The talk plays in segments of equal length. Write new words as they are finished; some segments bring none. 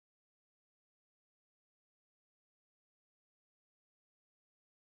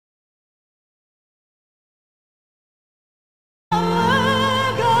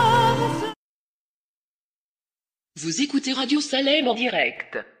Vous écoutez Radio Salem en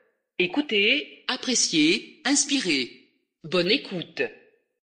direct. Écoutez, appréciez, inspirez. Bonne écoute.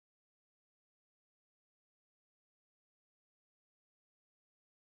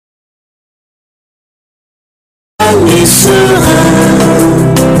 Et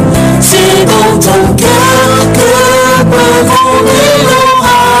serein, c'est dans ton cœur que peuvent tomber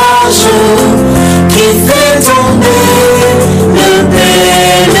l'orage qui fait tomber le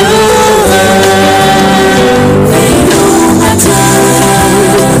pèlerin. Veille au matin,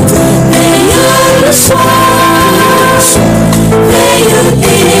 veille le soir, veille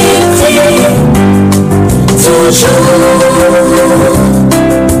et toujours.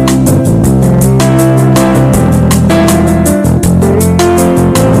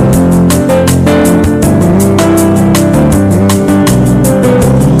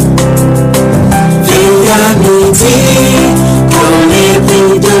 Quand les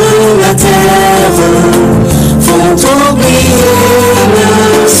bruits de la terre font oublier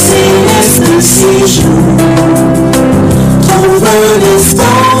le céleste séjour, trouve un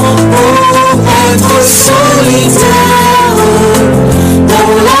instant pour être solitaire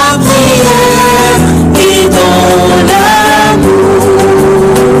dans la prière et dans l'amour.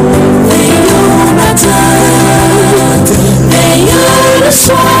 Veille au matin, veille le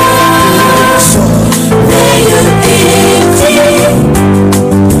soir, veille et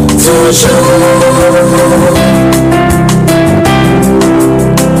toujours.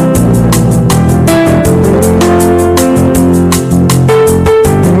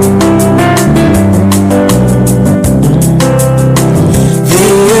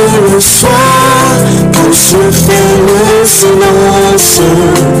 Veille le soir, quand se fait le silence,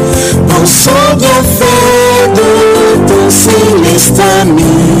 pense au bienfait de ton céleste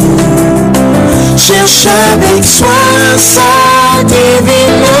ami. Cherche avec soin sa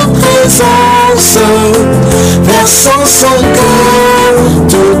divine présence, versant son cœur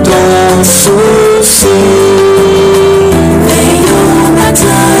tout en souci. Veille au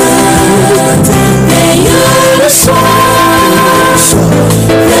matin, veille le soir,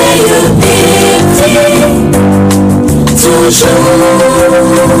 veille et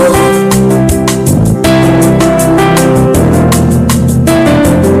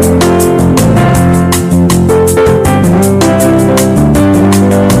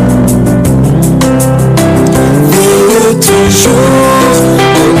toujours.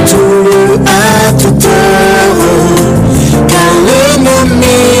 En tout lieu, à toute heure, car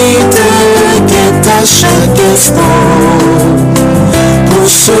l'ennemi te guette à chaque instant. Pour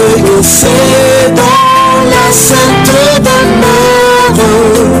se glisser dans la sainte demeure,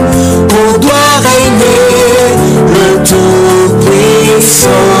 on doit régner le Tout-Puissant.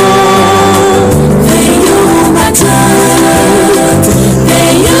 Veille au matin,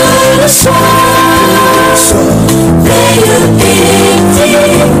 veille le soir, veille et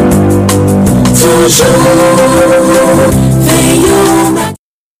toujours. Veille au matin.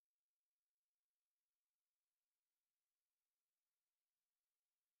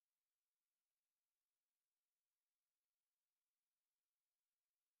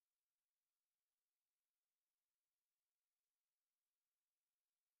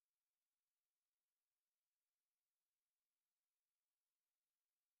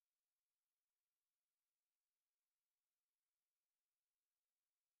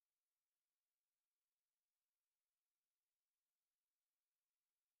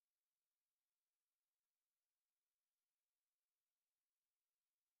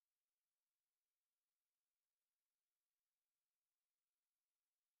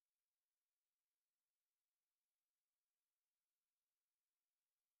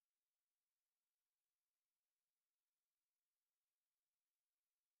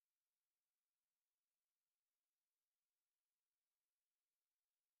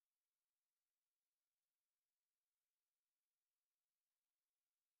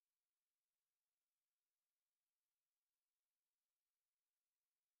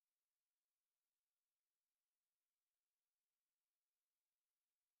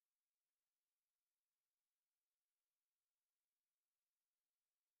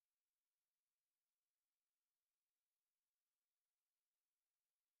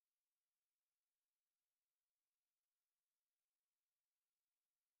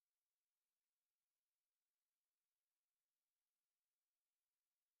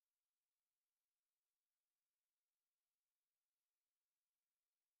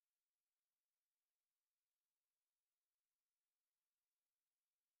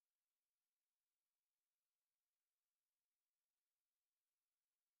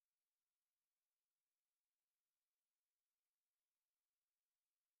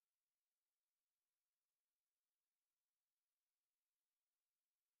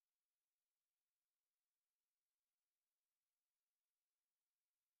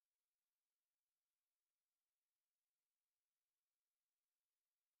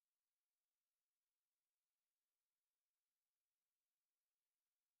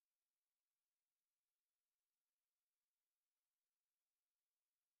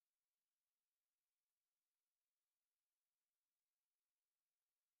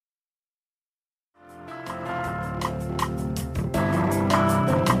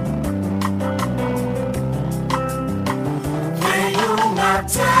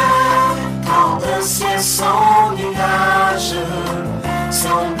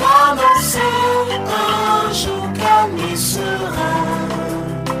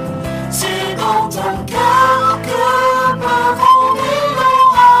 ton cœur que parents et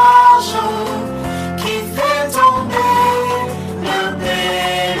l'orage qui fait tomber le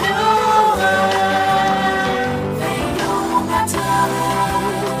pélerin. Veille au matin,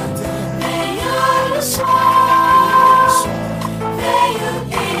 veille le soir, veille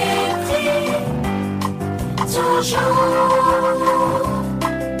et prie toujours.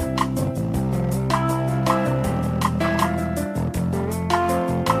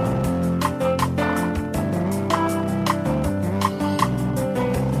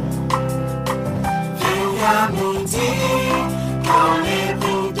 À midi, quand les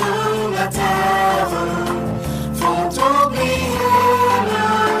bruits de la terre font oublier le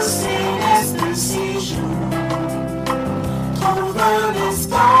céleste séjour, trouve un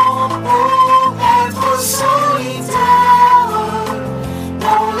instant pour être solitaire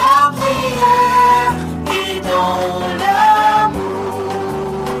dans la prière et dans l'amour.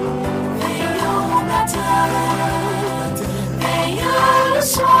 Veille au matin, veille le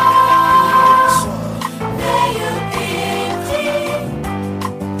soir.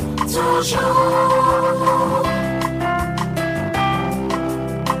 Toujours.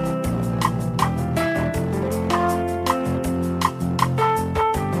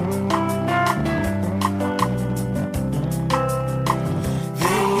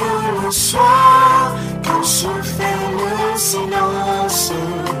 Veille le soir, quand se fait le silence,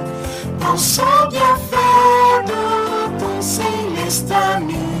 pense au bienfait de ton céleste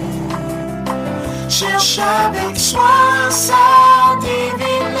ami. Cherche avec soin sa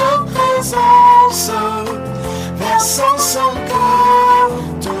divine présence, versant son cœur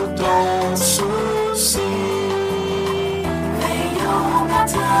tout ton souci. Veille au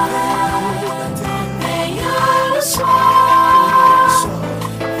matin, veille le soir,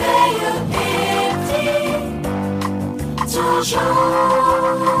 veille et prie toujours.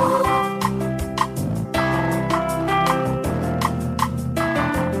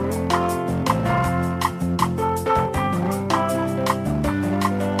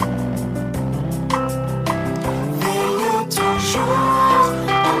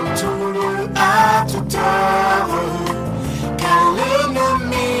 En tout lieu, à toute heure, car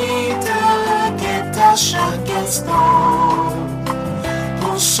l'ennemi te guette à chaque instant.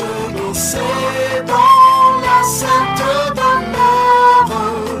 Pour se glisser dans la sainte demeure,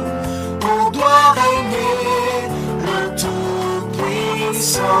 où doit régner le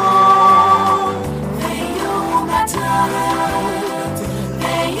Tout-Puissant. Veille au matin,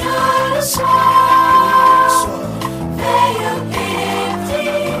 veille le soir, veille et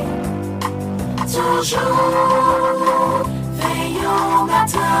prie toujours. Veille au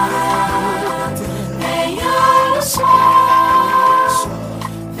matin, veille le soir,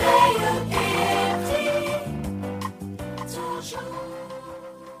 veille et prie toujours.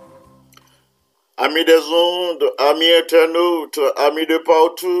 Amis des ondes, amis internautes, amis de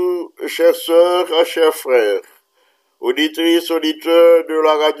partout, chères sœurs, chers frères, auditrices, auditeurs de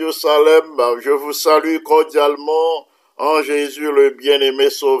la radio Salem, je vous salue cordialement en Jésus le bien-aimé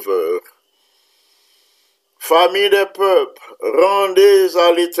Sauveur. Famille des peuples, rendez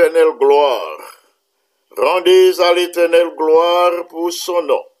à l'Éternel gloire. Rendez à l'Éternel gloire pour son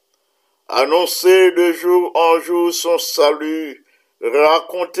nom. Annoncez de jour en jour son salut.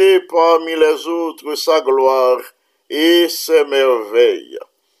 Racontez parmi les autres sa gloire et ses merveilles.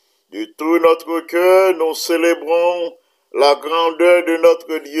 De tout notre cœur, nous célébrons la grandeur de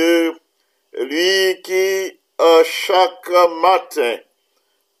notre Dieu, lui qui, chaque matin,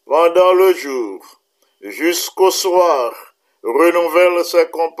 pendant le jour, jusqu'au soir, renouvelle ses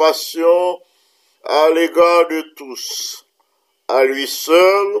compassions à l'égard de tous. À lui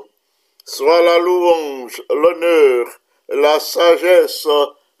seul soit la louange, l'honneur, la sagesse,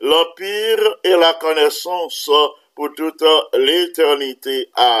 l'empire et la connaissance pour toute l'éternité.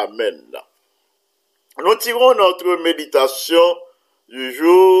 Amen. Nous tirons notre méditation du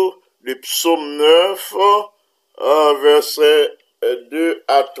jour du psaume 9, versets 2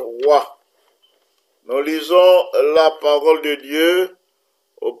 à 3. Nous lisons la parole de Dieu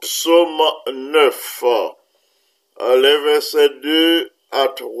au psaume 9, les versets 2 à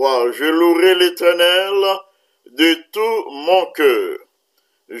 3. Je louerai l'Éternel de tout mon cœur.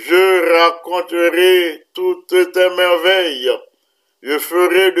 Je raconterai toutes tes merveilles. Je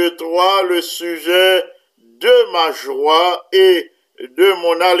ferai de toi le sujet de ma joie et de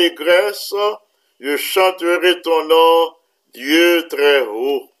mon allégresse. Je chanterai ton nom, Dieu très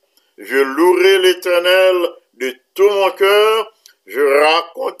haut. Je louerai l'Éternel de tout mon cœur. Je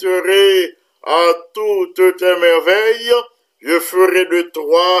raconterai à toutes tes merveilles. Je ferai de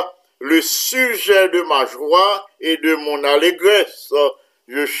toi le sujet de ma joie et de mon allégresse.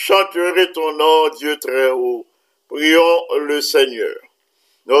 je chanterai ton nom, Dieu très haut. Prions le Seigneur.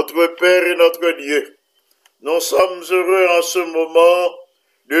 Notre Père et notre Dieu, nous sommes heureux en ce moment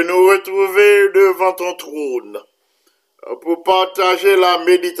de nous retrouver devant ton trône pour partager la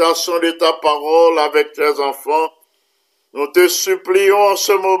méditation de ta parole avec tes enfants. Nous te supplions en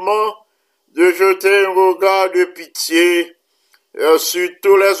ce moment de jeter un regard de pitié sur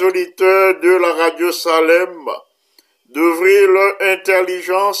tous les auditeurs de la radio Salem, d'ouvrir leur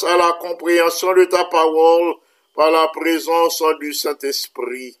intelligence à la compréhension de ta parole par la présence du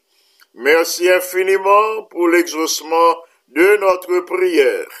Saint-Esprit. Merci infiniment pour l'exaucement de notre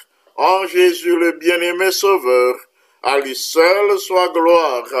prière. En Jésus le bien-aimé Sauveur, à lui seul soit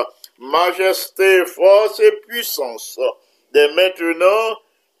gloire, majesté, force et puissance, dès maintenant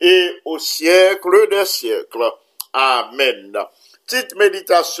et au siècle des siècles. Amen. Petite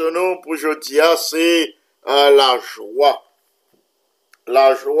méditation pour aujourd'hui, c'est la joie.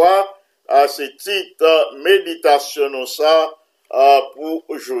 La joie, c'est petite méditation ça pour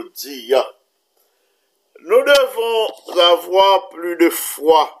aujourd'hui. Nous devons avoir plus de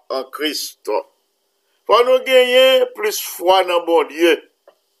foi en Christ. Pour nous gagner plus foi dans bon Dieu.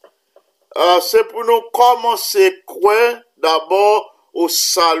 C'est pour nous commencer à croire d'abord au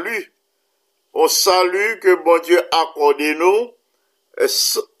salut que bon Dieu a accordé nous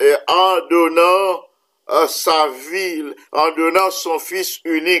en donnant sa vie, en donnant son Fils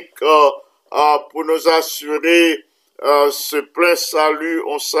unique pour nous assurer ce plein salut,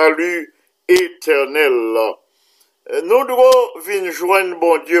 un salut éternel. Nous devons venir joindre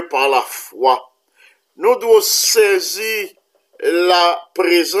bon Dieu par la foi. Nous devons saisir la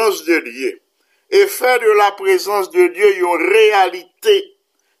présence de Dieu et faire de la présence de Dieu une réalité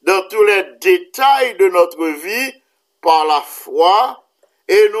dans tous les détails de notre vie par la foi,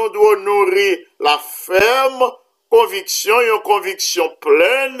 et nous devons nourrir la ferme conviction, une conviction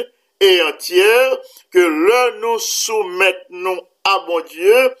pleine et entière que le nous soumettons à bon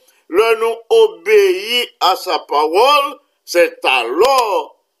Dieu, le nous obéir à sa parole, c'est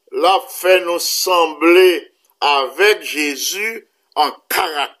alors la fait nous sembler avec Jésus en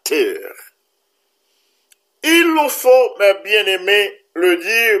caractère. Il nous faut, mes bien-aimés, le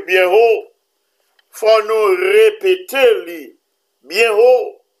dire bien haut, faut nous répéter bien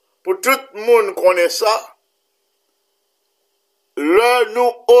haut, pour tout le monde connaît ça. Le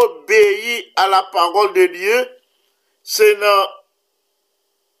nous obéir à la parole de Dieu, c'est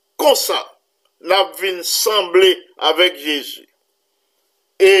comme ça, nous venons sembler avec Jésus.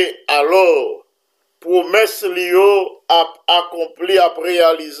 Et alors, promesse Léo a accompli, a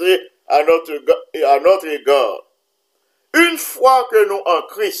réalisé à notre égard. Une fois que nous en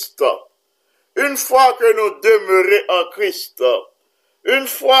Christ, une fois que nous demeurons en Christ, une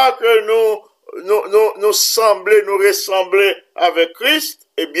fois que nous sembler, nous ressembler avec Christ,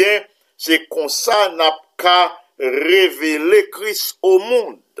 eh bien, c'est comme ça n'a qu'à révéler Christ au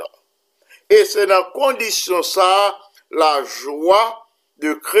monde. Et c'est dans condition ça, la joie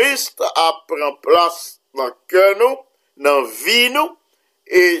de Christ a pris place dans le cœur nous, dans la vie nous,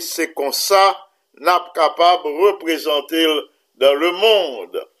 et c'est comme ça n'a capable de représenter dans le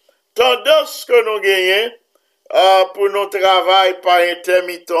monde. Tandis que nous gagnons pour nos travail par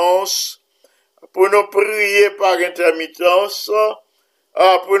intermittence, pour nous prier par intermittence,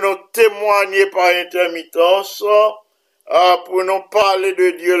 pour nous témoigner par intermittence, pour nous parler de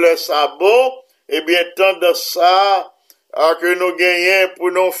Dieu le sabbat, eh bien, tant de ça que nous gagnons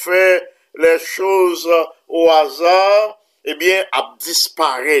pour nous faire les choses au hasard, eh bien, à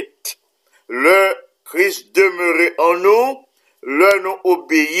disparaître. Le Christ demeurait en nous, le nous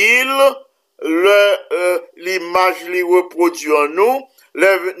obéir, l'image lui reproduit en nous,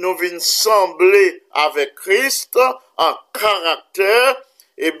 nous venons sembler avec Christ en caractère,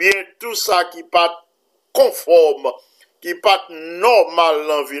 eh bien, tout ça qui pas conforme, qui pas normal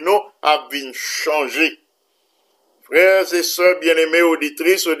dans vie nous, a bien changé. Frères et sœurs bien-aimés,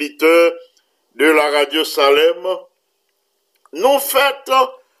 auditrices, auditeurs de la radio Salem, nous faisons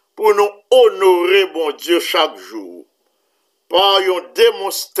pour nous honorer bon Dieu chaque jour, par une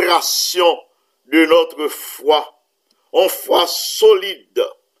démonstration de notre foi, une foi solide,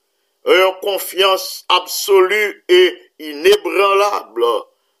 une confiance absolue et inébranlable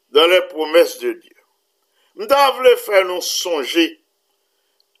dans les promesses de Dieu. Nous devons faire nous songer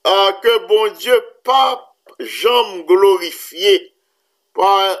que bon Dieu pas jamais glorifié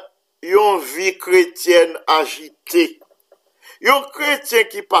par une vie chrétienne agitée. Un chrétien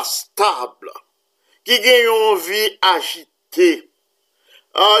qui pas stable, qui gagne une vie agitée.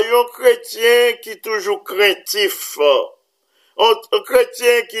 Un chrétien qui toujours craintif. Un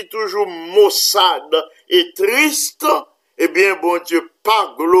chrétien qui toujours maussade et triste, eh bien, bon Dieu,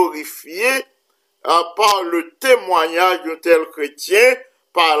 pas glorifié par le témoignage d'un tel chrétien,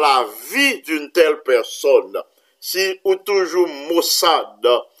 par la vie d'une telle personne. Si ou toujours maussade,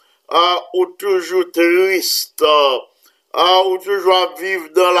 ou toujours triste, ou toujours à vivre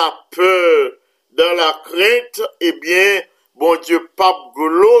dans la peur, dans la crainte, eh bien, bon Dieu, pas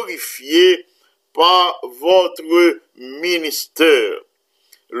glorifié par votre ministère.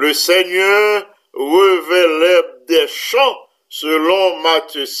 Le Seigneur révèle des champs selon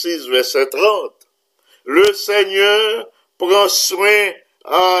Matthieu 6, verset 30. Le Seigneur prend soin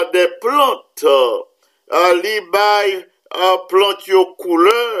des plantes, li bail plantes aux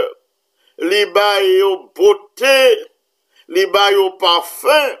couleurs, li bail aux beauté, li bail aux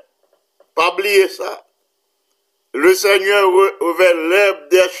parfum. Pas oublier ça. Le Seigneur révèle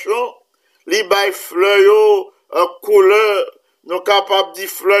des champs, li bail fleurs couleurs, nous capables de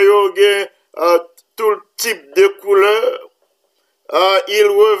fleurs tout type de couleurs. Il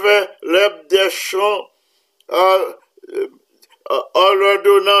révèle des champs en leur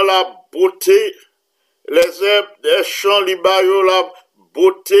donnant la beauté, les herbes des champs, li bail la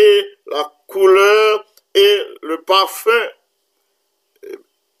beauté, la couleur et le parfum.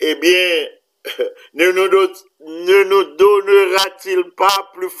 Eh bien, ne nous donnera-t-il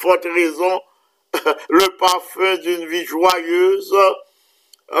pas plus forte raison le parfum d'une vie joyeuse,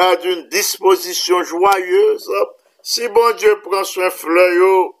 d'une disposition joyeuse? Si bon Dieu prend soin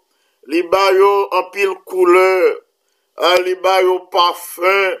fleur, li bayo en pile couleur, li bayo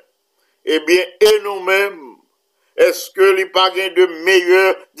parfum, eh bien, et nous-mêmes, est-ce que li pas de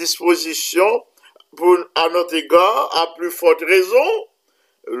meilleure disposition à notre égard, à plus forte raison?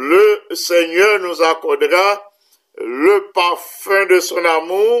 Le Seigneur nous accordera le parfum de son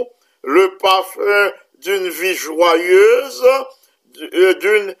amour, le parfum d'une vie joyeuse,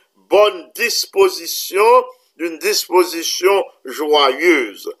 d'une bonne disposition, d'une disposition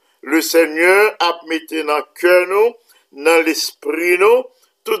joyeuse. Le Seigneur a mis dans le cœur nous, dans l'esprit nous,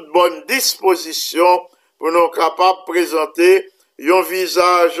 toute bonne disposition pour nous capables de présenter un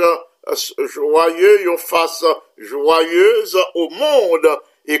visage joyeux, une face joyeuse au monde.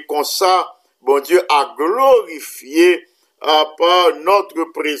 Et comme ça, bon Dieu a glorifié par notre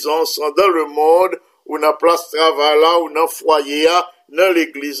présence dans le monde, ou dans la place de travail là, ou dans le foyer là, dans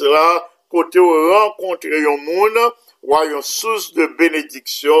l'église là, côté où rencontrer un monde, ou une source de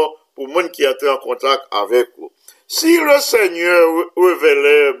bénédiction pour le monde qui est en contact avec vous. Si le Seigneur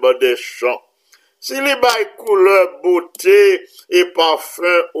révèle des champs, s'il y a couleur, beauté et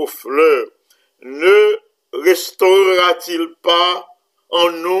parfum aux fleurs, ne restaurera-t-il pas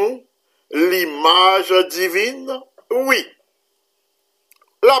en nous l'image divine? Oui.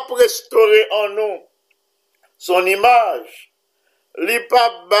 La restaurer en nous son image. Li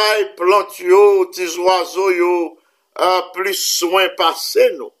pa bay plante yo, tes oiseaux yo, plus soin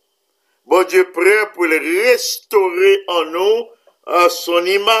passé nous. Bon Dieu prêt pour le restaurer en nous son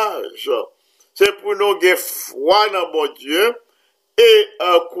image. C'est pour nous gagner foi dans bon Dieu et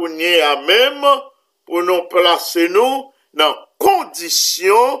qu'on y a même pour nous placer nous dans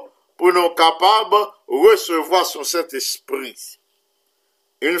conditions pour nous capables de recevoir son Saint-Esprit.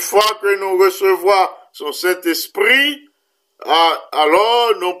 Une fois que nous recevons son Saint-Esprit,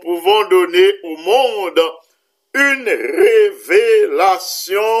 alors nous pouvons donner au monde une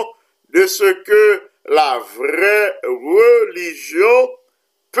révélation de ce que la vraie religion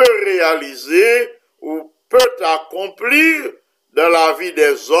peut réaliser ou peut accomplir dans la vie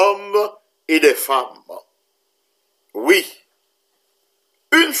des hommes et des femmes. Oui,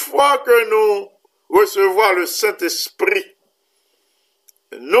 une fois que nous recevons le Saint-Esprit,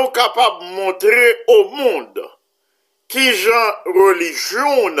 nous sommes capables de montrer au monde qui genre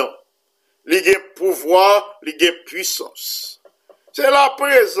religion, il y a pouvoir, il y a puissance. C'est la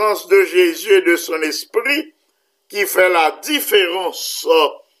présence de Jésus et de son esprit qui fait la différence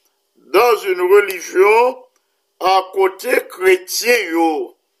dans une religion à côté chrétien.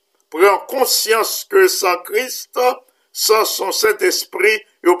 Prend conscience que sans Christ, sans son Saint-Esprit,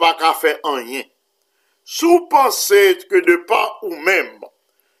 il n'y a pas qu'à faire rien. Si vous pensez que de par vous-même,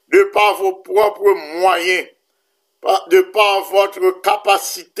 de par vos propres moyens, de par votre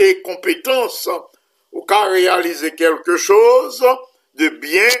capacité et compétence, vous pouvez réaliser quelque chose de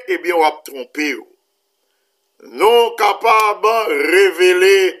bien, et bien vous avez trompé. Nous sommes capables de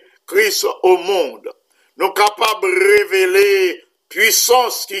révéler Christ au monde. Nous sommes capables de révéler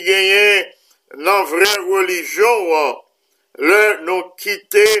puissance qui gagne dans la vraie religion. Nous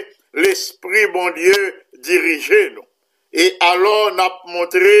quitter l'esprit, bon Dieu, dirigé nous. Et alors, nous avons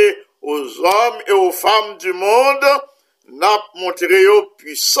montré aux hommes et aux femmes du monde, nous avons montré aux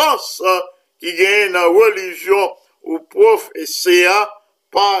puissances qui gagnent dans la religion ou prophétie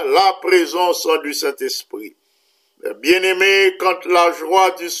par la présence du Saint-Esprit. Bien-aimés, quand la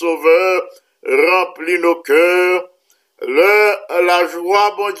joie du Sauveur remplit nos cœurs, la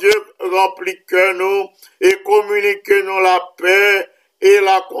joie, bon Dieu, remplit que nous et communique nous la paix et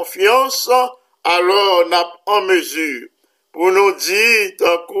la confiance, alors on a en mesure pour nous dire,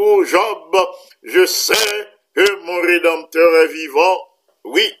 d'un coup, Job, je sais que mon Rédempteur est vivant.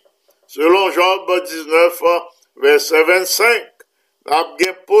 Oui, selon Job 19, verset 25, on a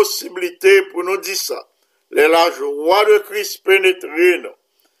bien possibilité pour nous dire ça. La joie de Christ pénétrer nous.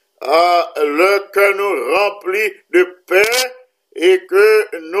 Le cœur nous remplit de paix et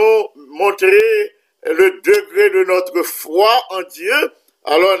que nous montrer le degré de notre foi en Dieu,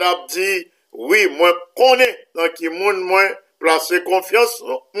 alors on a dit, oui, moi connais dans qui monde moi placer confiance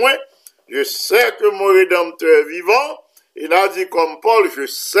en moi, je sais que mon Rédempteur est vivant, il a dit comme Paul, je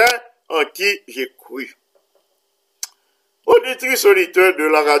sais en qui j'ai cru. Auditrice auditeur de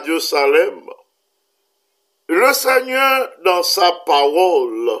la radio Salem, le Seigneur dans sa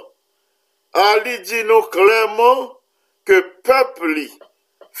parole a dit nous clairement que peuple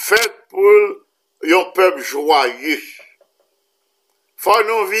fait pour un peuple joyeux. Faut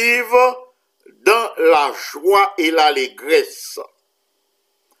nous vivre dans la joie et l'allégresse.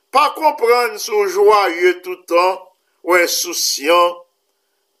 Pas comprendre sous joyeux tout le temps ou insouciant,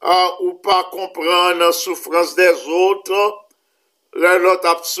 ou pas comprendre la souffrance des autres, l'autre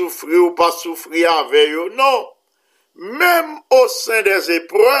a souffert ou pas souffrir avec eux. Non. Même au sein des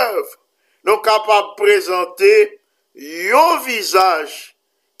épreuves, nous sommes capables de présenter un visage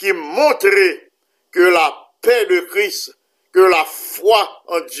qui montre que la paix de Christ, que la foi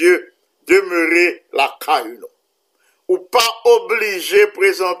en Dieu demeurait la caille. Ou pas obligé de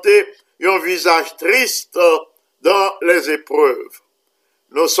présenter un visage triste dans les épreuves.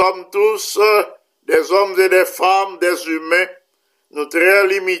 Nous sommes tous des hommes et des femmes, des humains, nous très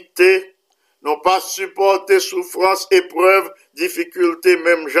limités, n'ont pas supporté souffrance, épreuves, difficultés,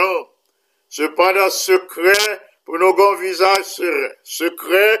 même genre. Cependant, secret pour nos grands visages sereins,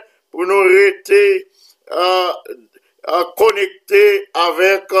 secret pour nous rester connectés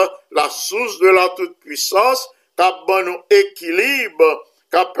avec la source de la toute-puissance, qui nous équilibre,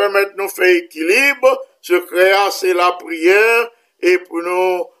 qui permet de nous faire équilibre. Secret, c'est la prière et pour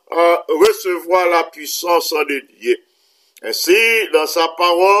nous recevoir la puissance de Dieu. Ainsi, dans sa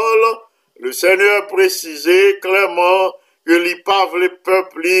parole, le Seigneur précisait clairement que l'épave les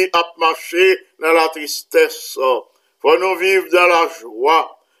peuples a marché dans la tristesse. Faut nous vivre dans la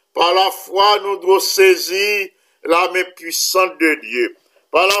joie. Par la foi, nous devons saisir la main puissante de Dieu.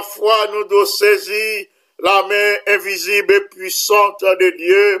 Par la foi, nous devons saisir la main invisible et puissante de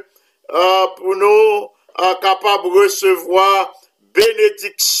Dieu pour nous capables de recevoir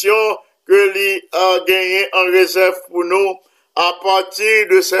bénédiction que lui a gagné en réserve pour nous à partir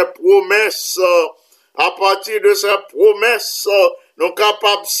de ses promesses. À partir de ces promesses, nous sommes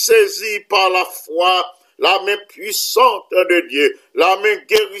capables de saisir par la foi la main puissante de Dieu, la main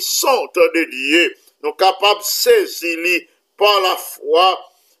guérissante de Dieu. Nous sommes capables de saisir par la foi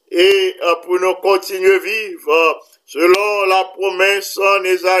et pour nous continuer à vivre selon la promesse en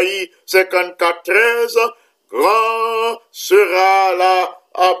Ésaïe 54:13, grand sera la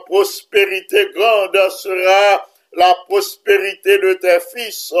prospérité, grande sera la prospérité de tes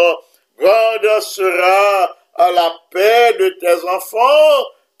fils. Grande sera à la paix de tes enfants,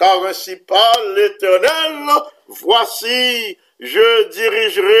 car ainsi parle l'Éternel. Voici, je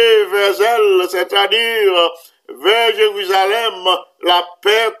dirigerai vers elle, c'est-à-dire vers Jérusalem, la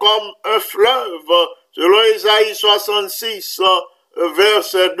paix comme un fleuve. Selon Ésaïe 66,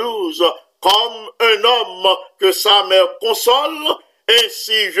 verset 12, comme un homme que sa mère console,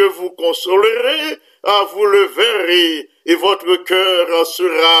 ainsi je vous consolerai, vous le verrez, et votre cœur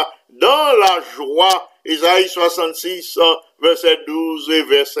sera dans la joie. Isaïe 66, verset 12 et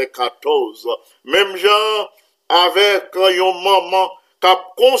verset 14. Même Jean, avec un maman qui a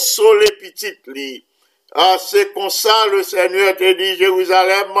consolé petite li. C'est comme ça le Seigneur te dit,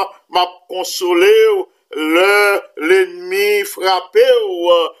 Jérusalem m'a consolé, l'ennemi frappé,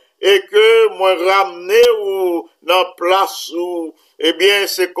 et que moi ramené ou dans place où, eh bien,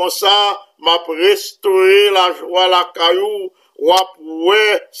 c'est comme ça m'a restauré la joie, la caillou, ou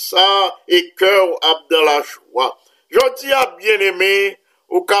après ça, et cœur dans la joie. Je dis à bien-aimé,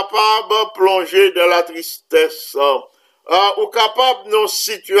 ou capable de plonger dans la tristesse, ou capable dans une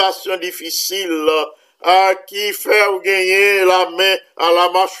situation difficile, qui fait gagner la main à la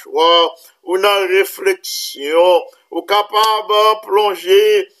mâchoire, ou dans réflexion, ou capable de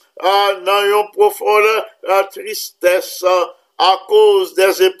plonger dans une profonde tristesse, à cause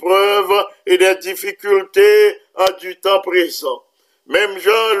des épreuves et des difficultés du temps présent. Même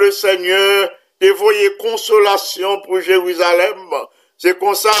Jean, le Seigneur, dévoyé consolation pour Jérusalem. C'est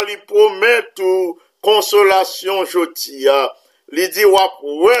comme ça, il promet tout consolation jodia. Il dit,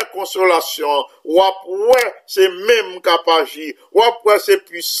 ouais, consolation, ouais, c'est même capagi, ouais, c'est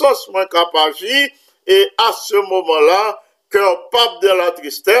puissance moins capagi, et à ce moment-là, cœur pape de la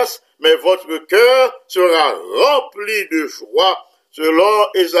tristesse, mais votre cœur sera rempli de joie, selon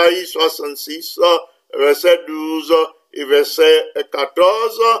Ésaïe 66, verset 12 et verset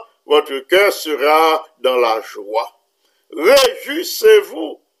 14, votre cœur sera dans la joie.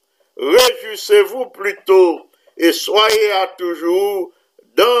 Réjouissez-vous plutôt, et soyez à toujours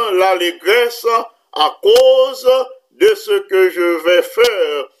dans l'allégresse à cause de ce que je vais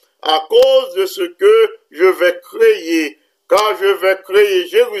faire, à cause de ce que je vais créer, car je vais créer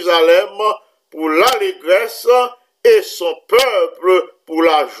Jérusalem pour l'allégresse et son peuple pour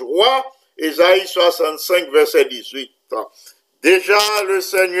la joie. Ésaïe 65, verset 18. Déjà, le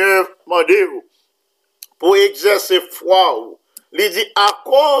Seigneur m'a dit, pour exercer foi, il dit, à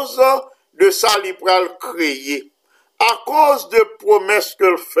cause de ça, il va le créer. À cause de promesses que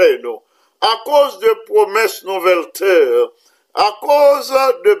le fait, nous. À cause de promesses nouvelles terres. À cause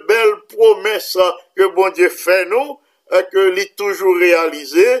de belles promesses que bon Dieu fait, nous, que l'il toujours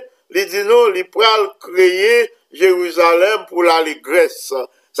réalisé, il dit, non, il va créer Jérusalem pour l'allégresse.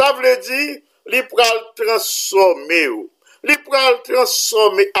 Ça veut dire, il va transformer, il va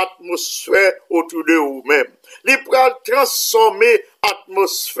transformer l'atmosphère autour de vous-même. Il va transformer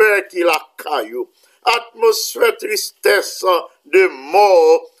l'atmosphère qui la caillou. Atmosphère tristesse de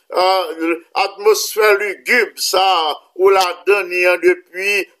mort, atmosphère lugubre, ça, où la dernière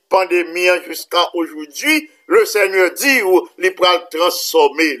depuis pandémie jusqu'à aujourd'hui, le Seigneur dit où il va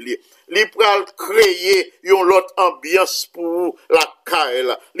transformer, il va créer une autre ambiance pour la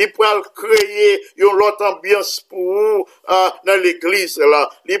caille, il va créer une autre ambiance pour dans l'église là,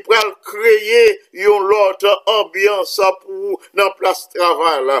 il va créer une autre ambiance pour dans place de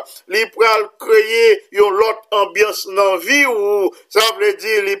travail là, il va créer une autre ambiance dans vie où ça veut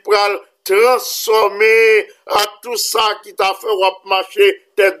dire il va transformer à tout ça qui t'a fait marcher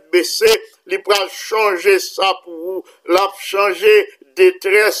tête baissée, il va changer ça pour vous, l'a changer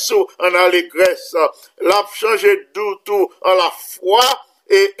détresse en allégresse, l'a changer tout en la foi,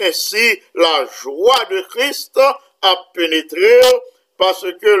 et ainsi la joie de Christ a pénétré, parce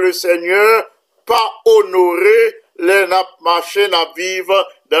que le Seigneur pas honoré les n'a marché, n'a vivre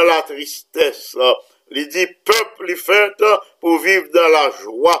dans la tristesse. Il dit, peuple, il fait pour vivre dans la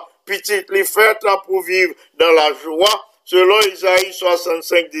joie. Petit, il fait pour vivre dans la joie, selon Isaïe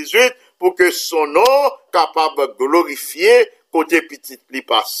 65, 18, pour que son nom capable de glorifier côté petit li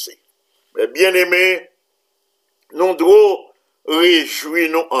passé. Mais bien aimé, nous devons réjouir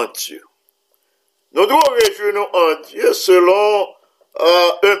nous en Dieu. Nous devons réjouir nous en Dieu selon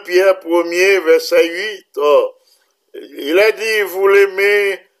 1 Pierre 1er, verset 8. Il a dit, vous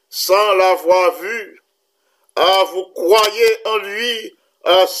l'aimez sans l'avoir vu. Vous croyez en lui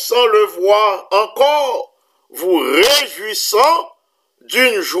sans le voir encore, vous réjouissant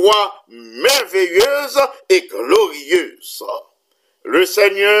d'une joie merveilleuse et glorieuse. Le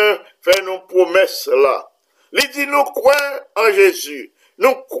Seigneur fait nos promesses là. Il dit, nous croyons en Jésus,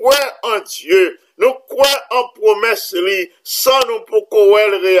 nous croyons en Dieu, nous croyons en promesses sans nous pourquoi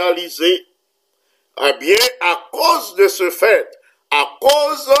le réaliser. Eh bien, à cause de ce fait, à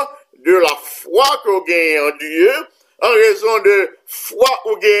cause de la foi que vous gagnez en Dieu, en raison de foi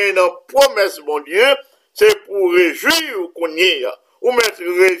ou gagnez dans promesse, mon Dieu, c'est pour réjouir qu'on y est, ou mettre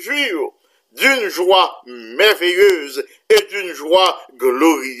réjouir d'une joie merveilleuse et d'une joie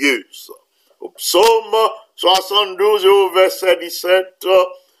glorieuse. Au psaume 72 au verset 17,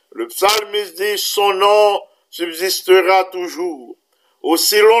 le psalmiste dit, son nom subsistera toujours.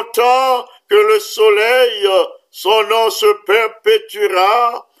 Aussi longtemps que le soleil, son nom se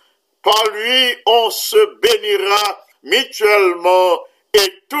perpétuera, par lui on se bénira mutuellement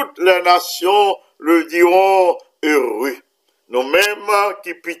et toutes les nations le diront heureux. Nous-mêmes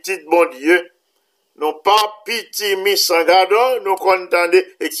qui petit bon Dieu, non pas piti mis sans gardon, nous contendons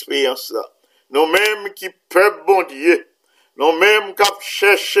expérience là. Nous-mêmes qui peuple bon Dieu, nous-mêmes qui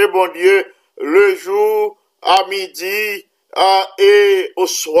cherché bon Dieu le jour à midi et au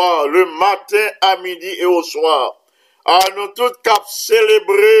soir, le matin à midi et au soir. Nous tous cap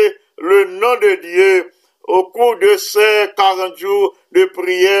célébrer le nom de Dieu au cours de ces 40 jours de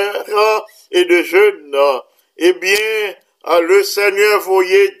prière et de jeûne. Eh bien, le Seigneur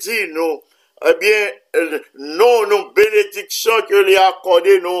voyait dit nous, eh bien, non, nos bénédictions que lui a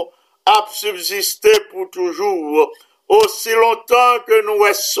accordées nous, a subsisté pour toujours. aussi longtemps que nous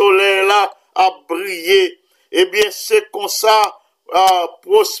est soleil là à briller, eh bien c'est comme ça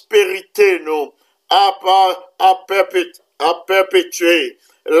prospérité nous à perpétuer,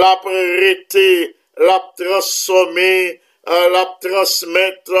 la prêter, la transformer, la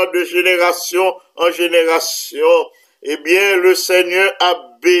transmettre de génération en génération. Eh bien le Seigneur a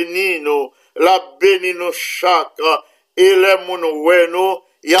béni nous, l'a béni nous chaque, et les moun ouais nous,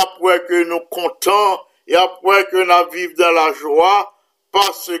 y a pour que nous contents, y a pour que nous vivons dans la joie,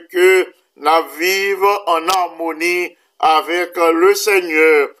 parce que nous vivons en harmonie avec le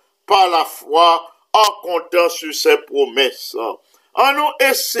Seigneur par la foi, en comptant sur ses promesses. En nous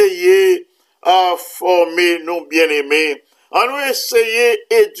essayer à former nos bien-aimés, en nous essayer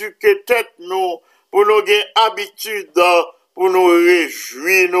d'éduquer tête nous pour nous gagner habitude, pour nous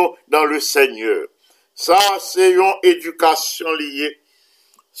réjouir nous dans le Seigneur. Ça, c'est une éducation liée.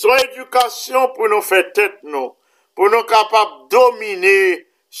 C'est une éducation pour nous faire tête nous, pour nous capables de dominer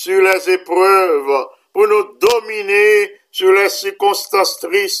sur les épreuves, pour nous dominer sur les circonstances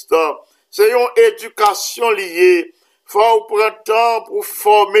tristes. C'est une éducation liée. Faut prendre temps pour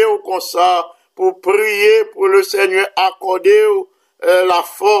former au comme ça, pour prier pour le Seigneur accorder la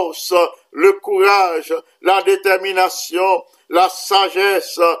force, le courage, la détermination, la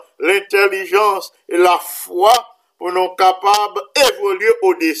sagesse, l'intelligence et la foi pour nous capables d'évoluer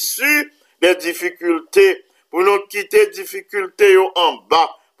au-dessus des difficultés, pour nous quitter difficultés en bas,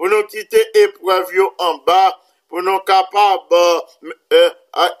 pour nous quitter épreuves en bas, pour nous capables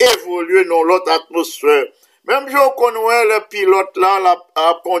d'évoluer dans l'autre atmosphère. Même si on connaît le pilote là,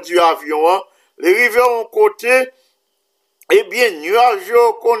 a conduit avion, les rivières en côté, eh bien, nuages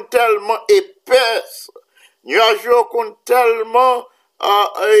sont tellement épaisses, nuages sont tellement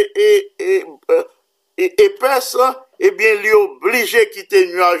épaisses, eh bien, il est obligé de quitter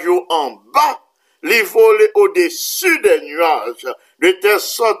les nuages en bas, les voler au-dessus des nuages, de telle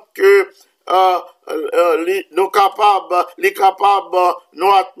sorte que nous capables,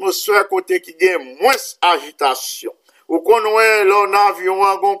 nos atmosphères côté qui gagne moins agitation. Ou qu'on voit l'on avion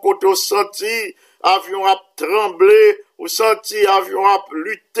à gon côté senti, avion a tremblé, ou senti avion a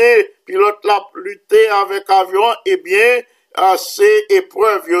lutter, pilote l'a lutter avec avion, eh bien, ces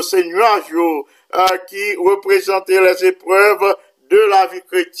épreuves, ces nuages, qui représentaient les épreuves de la vie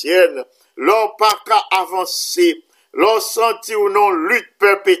chrétienne. L'on pas qu'à avancer. L'on senti ou non lutte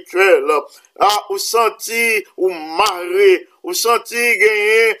perpétuelle, ou senti ou marrer, ou senti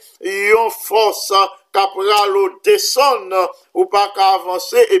gagner une force qu'après l'eau descendre, ou pas qu'à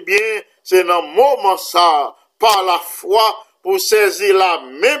avancer, eh bien, c'est dans le moment ça, par la foi, pour saisir la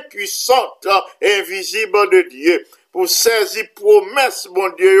main puissante, invisible de Dieu, pour saisir promesse, bon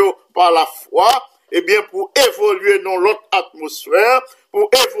Dieu, par la foi, eh bien, pour évoluer dans l'autre atmosphère, pour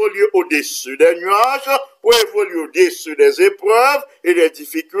évoluer au-dessus des nuages, pour évoluer au-dessus des épreuves et des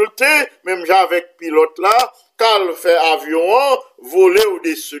difficultés, même avec pilote là, quand fait avion, voler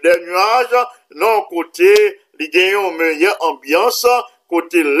au-dessus des nuages, non côté, il gagne une meilleure ambiance,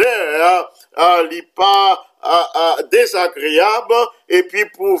 côté l'air, il pas désagréable, et puis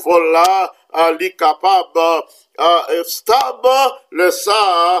pour voler, il est capable, stable, le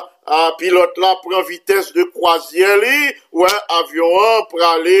ça, pilote là prend vitesse de croisière, ouais, avion pour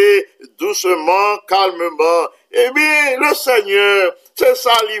aller doucement, calmement. Eh bien, le Seigneur, c'est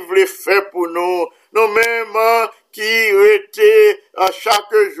ça qu'il voulait faire pour nous, nous-mêmes qui étaient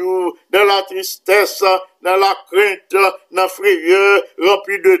chaque jour dans la tristesse, dans la crainte, dans la frayeur,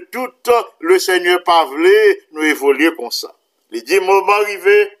 rempli de doute, le Seigneur pas voulu nous évoluer comme ça. Il dit, moment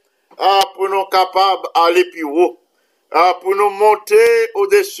arrivé, pour nous capables d'aller plus haut, pour nous monter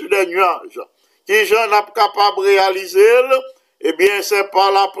au-dessus des nuages. Qui j'en a capable de réaliser, eh bien, c'est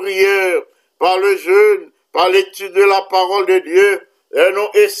par la prière, par le jeûne, par l'étude de la parole de Dieu, et nous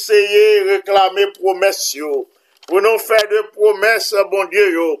essayer de réclamer promesses, pour nous faire des promesses, bon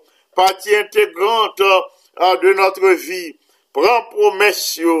Dieu, partie intégrante de notre vie. Prends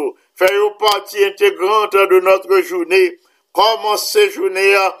promesses, fais partie intégrante de notre journée. Commencez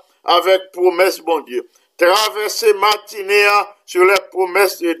journée avec promesses, bon Dieu. Traverser matinée sur les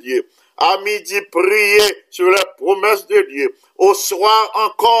promesses de Dieu. À midi, prier sur les promesses de Dieu. Au soir,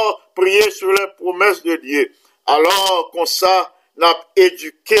 encore, prier sur les promesses de Dieu. Alors, comme ça, n'a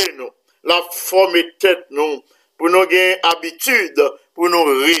éduqué nous, n'a formé tête nous, pour nous gagner habitude, pour nous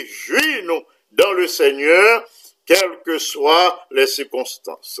réjouir nous dans le Seigneur, quelles que soient les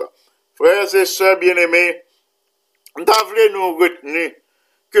circonstances. Frères et sœurs bien-aimés, d'avoir nous retenu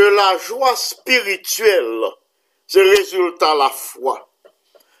que la joie spirituelle, c'est le résultat de la foi.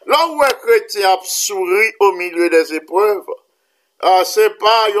 Là où un chrétien a souri au milieu des épreuves, c'est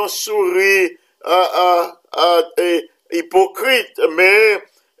pas un sourire hypocrite, mais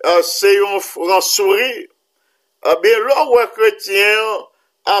c'est un franc sourire. Bien, là où un chrétien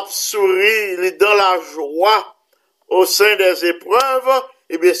a souri dans la joie au sein des épreuves,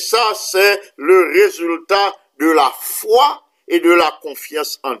 eh bien, ça, c'est le résultat de la foi et de la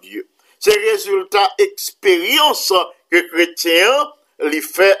confiance en Dieu. C'est le résultat expérience que le chrétien lui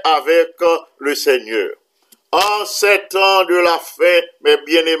fait avec le Seigneur. En ces temps de la fin, mes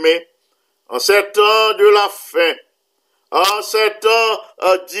bien-aimés, en ces temps de la fin, en ces temps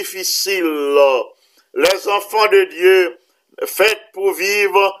difficiles, les enfants de Dieu, faits pour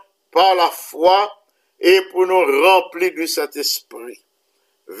vivre par la foi et pour nous remplir du Saint-Esprit.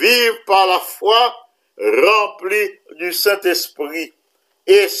 Vivre par la foi, remplis du Saint-Esprit.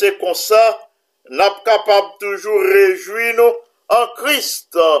 Et c'est comme ça, nous sommes capables toujours réjouir nous en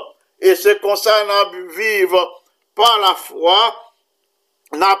Christ. Et c'est comme ça, nous vivons par la foi,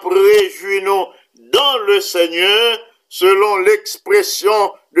 nous réjouir nous dans le Seigneur, selon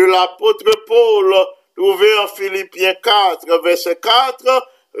l'expression de l'apôtre Paul, trouvée en Philippiens 4, verset 4,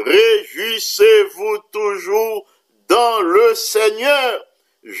 réjouissez-vous toujours dans le Seigneur.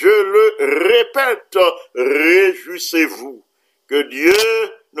 Je le répète, réjouissez-vous. Que Dieu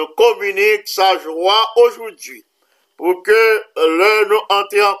nous communique sa joie aujourd'hui pour que nous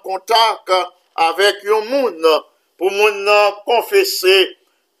entrions en contact avec un monde, pour nous confesser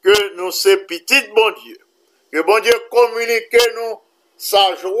que nous sommes petits bon Dieu. Que bon Dieu communique nous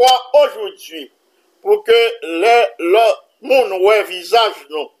sa joie aujourd'hui pour que le monde voit visage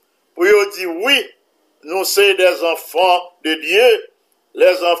nous, pour nous dire oui, nous sommes des enfants de Dieu,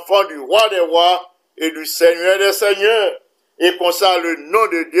 les enfants du roi des rois et du Seigneur des seigneurs. Et comme ça, le nom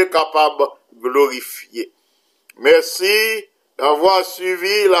de Dieu capable de glorifier. Merci d'avoir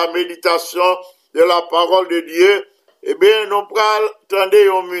suivi la méditation de la parole de Dieu. Eh bien, nous prenons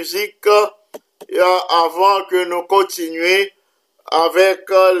une musique avant que nous continuions avec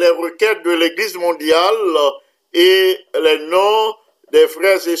les requêtes de l'Église mondiale et les noms des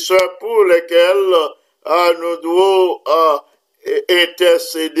frères et sœurs pour lesquels nous devons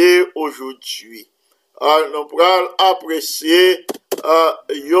intercéder aujourd'hui. Nous pourrons apprécier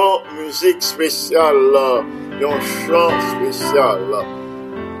une musique spéciale, un chant spécial.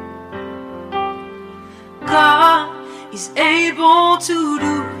 God is able to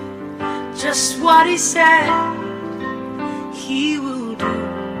do just what he said he will do.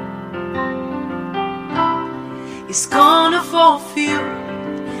 He's gonna fulfill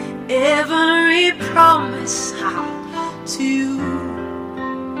every promise to you.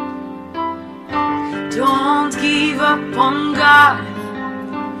 Don't give up on God,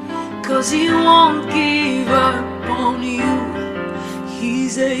 'cause he won't give up on you.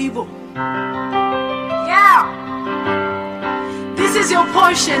 He's able. Yeah! This is your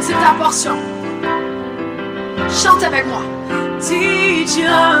portion, c'est ta portion. Chante avec moi. Si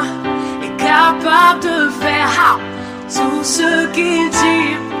Dieu est capable de faire tout ce qu'il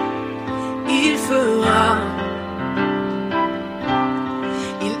dit, il fera.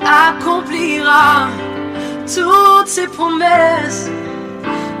 Il accomplira toutes ses promesses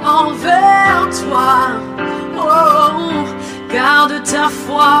envers toi. Oh, garde ta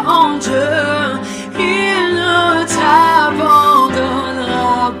foi en Dieu, il ne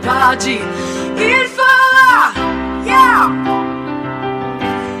t'abandonnera pas. Dis, il fera, yeah,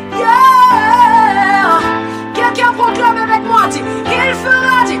 yeah. Quelqu'un proclame avec moi, dis, il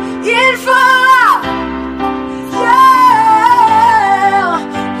fera, yeah.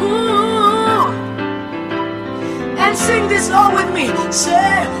 And sing this all with me.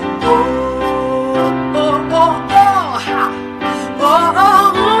 Say, oh, oh, oh, oh, ha. Oh,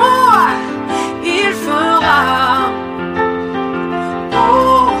 oh, oh, il fera.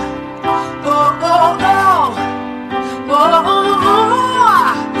 Oh, oh, oh, oh, oh, oh,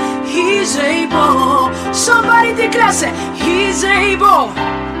 oh, he's able. Somebody declare, say, he's able.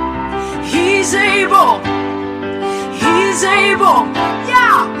 He's able. He's able.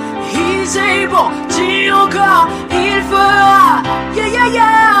 Yeah. He's able. Dis encore, il fera. Yeah, yeah,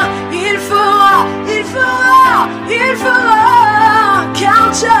 yeah. Il fera. Il fera. Il fera.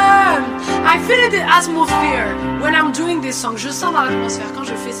 Counter. I feel the atmosphere when I'm doing this song. Je sens dans l'atmosphère quand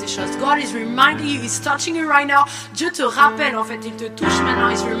je fais ces choses. God is reminding you, He's touching you right now. Dieu te rappelle en fait, il te touche maintenant.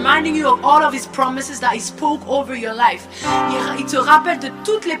 He's reminding you of all of His promises that He spoke over your life. Il te rappelle de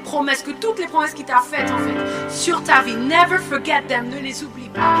toutes les promesses, qu'il t'a faites en fait sur ta vie. Never forget them, ne les oublie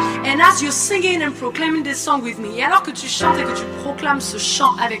pas. And as you're singing and proclaiming this song with me, et alors que tu chantes et que tu proclames ce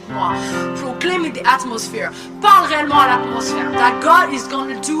chant avec moi, proclaiming the atmosphere, parle réellement à l'atmosphère. That God is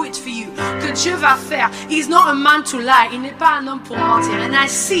gonna do it for you. Que Dieu va faire. He's not a man to lie. Il n'est pas un homme pour mentir. And I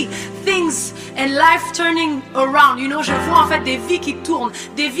see things and life turning around. You know, je vois en fait des vies qui tournent,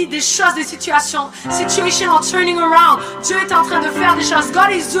 des vies, des choses, des situations. Situation are turning around. Dieu est en train de faire des choses. God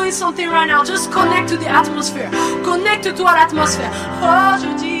is doing something right now. Just connect to the atmosphere. Connecte-toi à l'atmosphère. Oh, je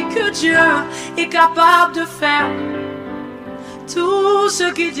dis que Dieu est capable de faire tout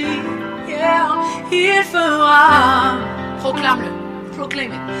ce qu'il dit. Yeah, il fera. Proclame-le.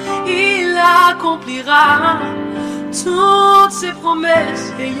 Proclame it. Il accomplira toutes ses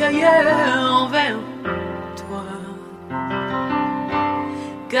promesses, envers toi.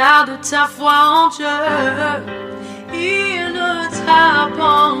 Garde ta foi en Dieu, il ne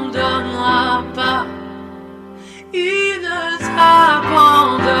t'abandonnera pas. Il ne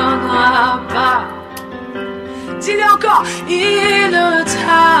t'abandonnera pas. Dis-le encore, il ne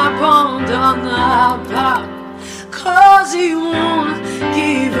t'abandonnera pas. 'Cause he won't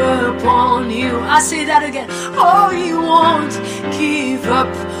give up on you. I say that again. Oh, he won't give up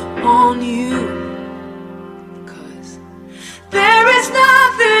on you. 'Cause there is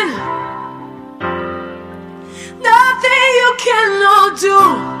nothing you cannot do.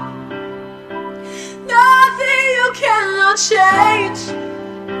 Nothing you cannot change.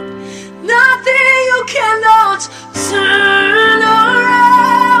 Nothing you cannot turn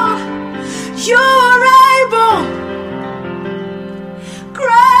around. You're able.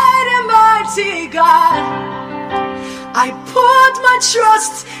 Great and mighty God, I put my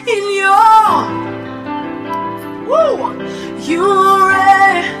trust in you. Woo. You're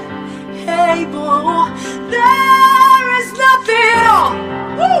able. There is nothing,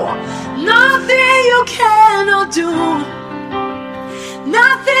 nothing you cannot do,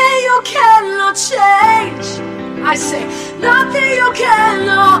 nothing you cannot change. I say, nothing you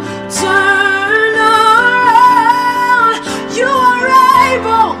cannot turn around. You are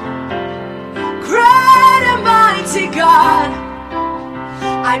able, great and mighty God.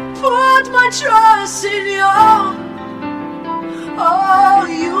 I put my trust in you. Oh,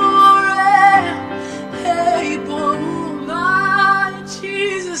 you are able, my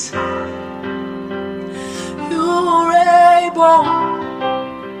Jesus. You are able.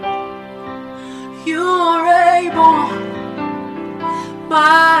 You are able,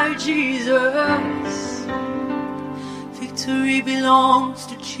 my Jesus. Victory belongs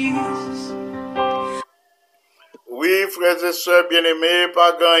to Jesus. Oui, frères et sœurs bien-aimés,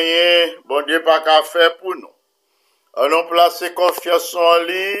 pas gagné, bon Dieu pas qu'à faire pour nous. Allons placer confiance en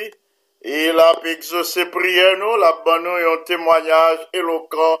lui, et il a exaucé prière nous, la bonne nous un témoignage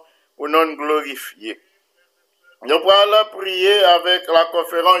éloquent pour nous glorifier. Nous allons prier avec la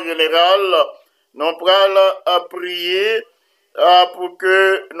conférence générale. Nous allons prier pour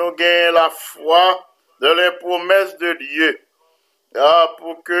que nous gagnions la foi dans les promesses de Dieu.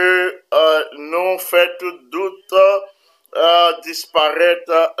 Pour que nous fassions tout doute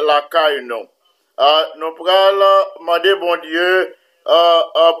disparaître la caille nous. Nous allons demander bon Dieu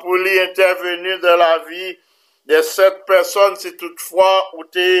pour lui intervenir dans la vie de cette personne si toutefois où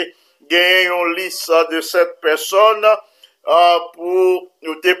tu gagné une liste de cette personne pour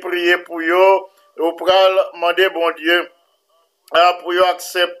nous te prier pour eux. Nous allons demander bon Dieu pour eux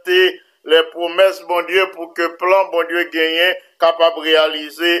accepter les promesses bon Dieu pour que plan bon Dieu gagne capable de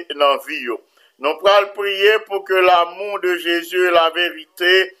réaliser dans la vie. Nous allons prier pour que l'amour de Jésus et la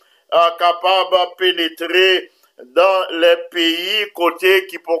vérité capable de pénétrer dans les pays côté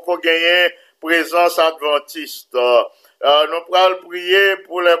qui peuvent gagner présence adventiste. Nous allons prier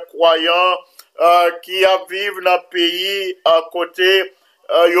pour les croyants qui vivent dans le pays à côté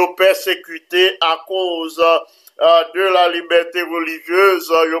yo persécutés à cause de la liberté religieuse,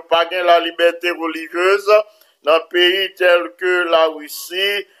 yo pas la liberté religieuse dans des pays tels que la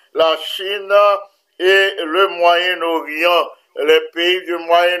Russie, la Chine et le Moyen-Orient. Les pays du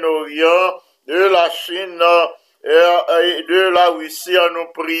Moyen-Orient, de la Chine et de la Russie, nous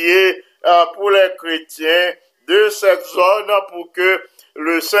prier pour les chrétiens de cette zone pour que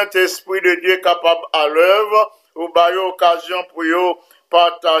le Saint-Esprit de Dieu capable à l'œuvre ou bailler occasion pour eux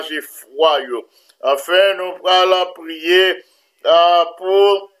partager foi. Enfin, nous allons prier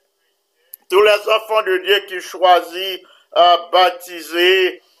pour tous les enfants de Dieu qui choisissent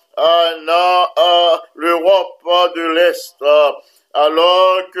baptiser dans l'Europe de l'Est,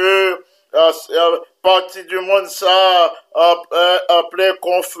 alors que partie du monde ça en plein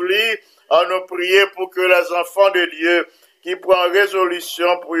conflit, nous prier pour que les enfants de Dieu qui prennent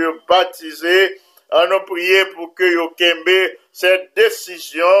résolution pour les baptiser, nous prier pour que ils kembe cette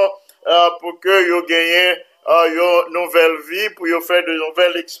décision pour que ils gagnent une nouvelle vie, pour qu'ils faire de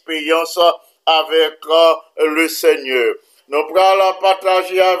nouvelles expériences avec le Seigneur. Nous allons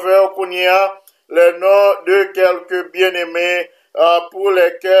partager avec vous les noms de quelques bien-aimés pour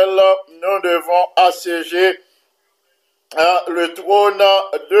lesquels nous devons assiéger le trône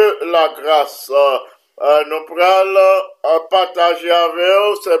de la grâce. Nous pourrons partager avec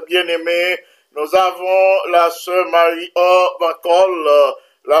eux, ces bien-aimés. Nous avons la sœur Marie Van Col,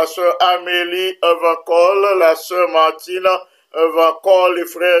 la sœur Amélie Van Col, la sœur Martine Van Col, le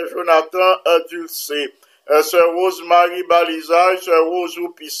frère Jonathan Dulcé, sœur Rose-Marie Balisage, sœur Rose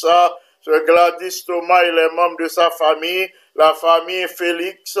Oupissa, sœur Gladys Thomas et les membres de sa famille, la famille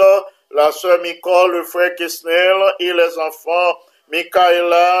Félix, la sœur Nicole, le frère Kesnel et les enfants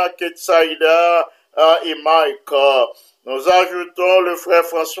Michaela, Ketsaïda et Mike. Nous ajoutons le frère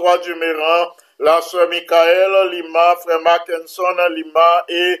François Duméran, la sœur Michael Lima, frère Mackinson Lima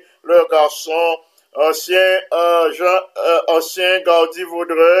et le garçon ancien Gaudi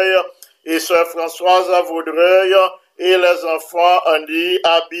Vaudreuil et sœur Françoise Vaudreuil et les enfants Andy,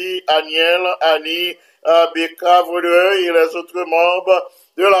 Abby, Aniel, Annie, Becca Vaudreuil et les autres membres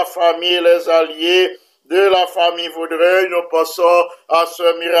de la famille et les alliés de la famille Vaudreuil. Nous passons à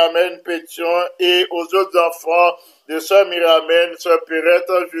sœur Miramène Pétion et aux autres enfants de sœur Miramène, sœur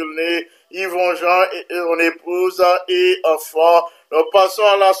Perrette Julné, Yvon Jean et son épouse et enfants. Nous passons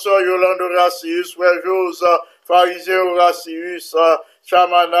à la sœur Yolande Horacius, frère Jose, pharisien Horacius,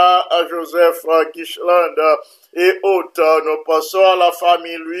 Chamana, Joseph Guichland et autres. Nous passons à la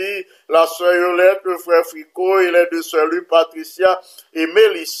famille Louis, la sœur Yolette, le frère Fricot et les deux sœurs Louis, Patricia et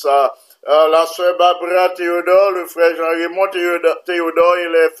Mélissa. La sœur Barbara Théodore, le frère Jean-Raymond Théodore et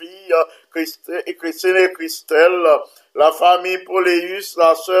les filles Christine et Christelle, la famille Poléus,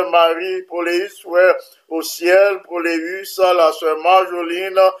 la sœur Marie Poléus, frère au ciel Poléus, la sœur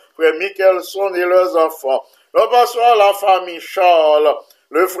Marjoline, frère Michelson et leurs enfants. Nous passons à la famille Charles,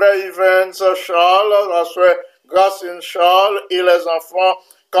 le frère Evans Charles, la sœur Gracine Charles et les enfants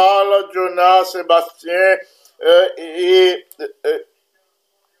Carl, Jonas, Sébastien et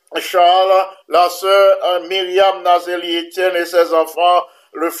Charles, la sœur Myriam Nazeli Etienne et ses enfants,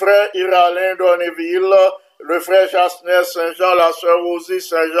 le frère Iralin Donneville, le frère Jasner Saint-Jean, la sœur Rosie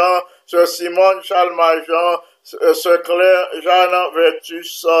Saint-Jean, sœur Simone Charles-Majean, sœur Claire Jeanne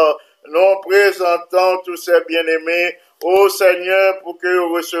Vertus. Nous présentons tous ces bien-aimés au Seigneur pour que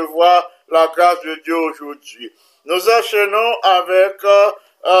vous receviez la grâce de Dieu aujourd'hui. Nous enchaînons avec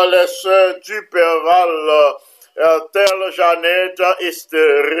les sœurs Duperval, telle Jeannette,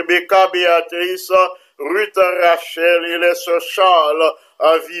 Esther, Rebecca, Béatrice, Ruth, Rachel et les sœurs Charles,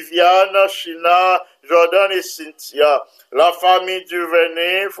 Viviane, China, Jordan et Cynthia, la famille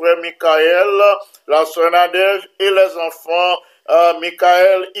Duvernay, frère Michael, la sœur Nadège et les enfants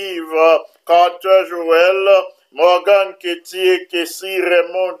Michael, Yves, Carter, Joël, Morgan, Ketty et Kessie,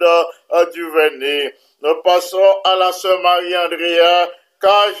 Raymond Duvernay. Nous passons à la sœur Marie-Andrea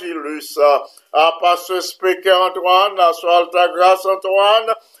Cagilus, à pasteur Speaker Antoine, à sœur Altagrace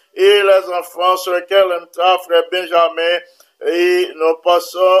Antoine et les enfants sœur Kelenta, frère Benjamin. Et nous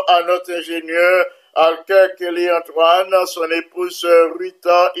passons à notre ingénieur Alker Kelly Antoine, son épouse sœur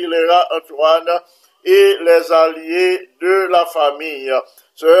Rita Hilera Antoine et les alliés de la famille.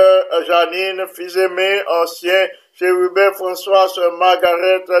 Sœur Janine, fils aimé, ancien chérubin François, sœur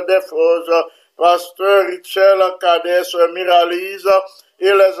Margaret Desforges, pasteur Richel Cadet, sœur Miralise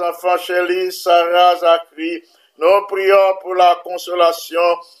et les enfants Chélie, Sarah, Zachary. Nous prions pour la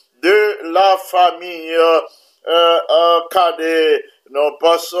consolation de la famille Cadet. Nous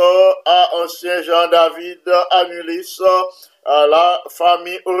passons à ancien Jean-David Anulis, à la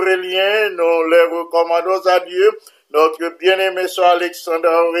famille Aurélien. Nous les recommandons à Dieu. Notre bien-aimé sœur Alexandre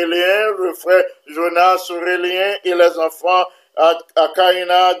Aurélien, le frère Jonas Aurélien et les enfants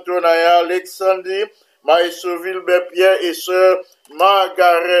Akaina, Jonaya, Alexandrie, Maïsoville, Pierre et sœur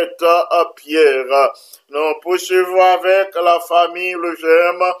Margaret Pierre. Nous poursuivons avec la famille Le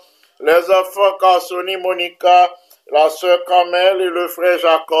Germe, les enfants Carsoni, Monica, la sœur Kamel et le frère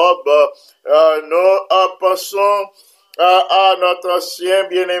Jacob. Nous pensons à notre ancien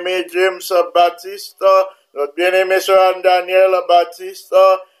bien-aimé James Baptiste, notre bien-aimé sœur Anne-Daniel Baptiste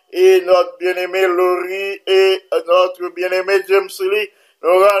et notre bien-aimé Laurie et notre bien-aimé James Lee.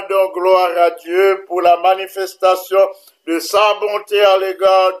 Nous rendons gloire à Dieu pour la manifestation de sa bonté à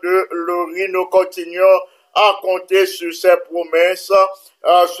l'égard de Laurie. Nous continuons à compter sur ses promesses,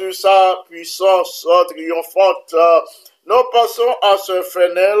 sur sa puissance triomphante. Nous passons à ce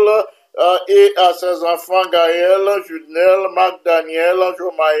Fenel et à ses enfants Gaël, Judnel, Marc Daniel,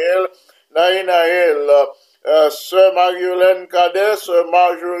 Jomaël, Naïnaël, sœur Marie-Hélène Cadet, sœur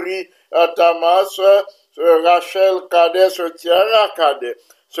Marjorie Tamas, sœur Rachel Cadet, sœur Tiara Cadet,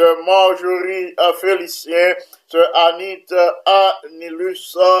 sœur Marjorie Félicien, sœur Anit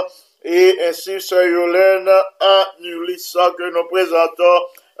Anilus, et ainsi Sœur Yolène à Nulissa que nous présentons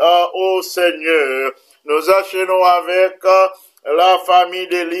au Seigneur. Nous enchaînons avec la famille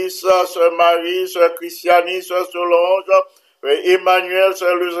d'Élise, Sœur Marie, Sœur Christiani, Sœur Solange, Frère Emmanuel,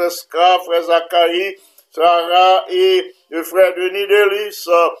 Sœur Luzeska, Frère Zacharie, Sarah et le Frère Denis d'Élise,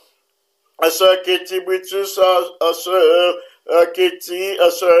 Sœur Katie Brutus, Sœur Katie,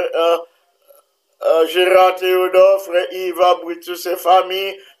 Sœur Gérard Théodore, Frère Yves Brutus et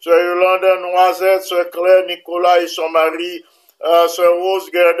famille, Sœur Yolande Noisette, Sœur Claire Nicolas et son mari, Sœur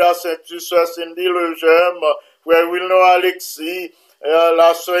Rose Gerda Saintus, Sœur Cindy Legem, Frère Wilno Alexis,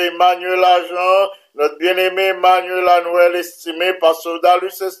 la Sœur Emmanuel Agent, notre bien-aimé Emmanuel Noël estimé, Pasteur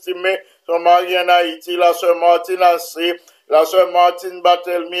Dalus estimé, son mari en Haïti, la Sœur Martine Assé, la Sœur Martine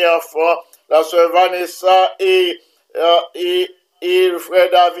Barthélemy Enfant, la Sœur Vanessa et le Frère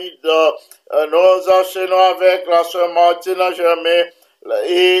David. Nous enchaînons avec la Sœur Martine Germain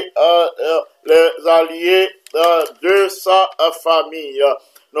et les alliés de sa famille.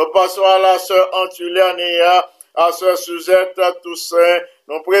 Nous passons à la Sœur Antuliane, à Sœur Suzette Toussaint.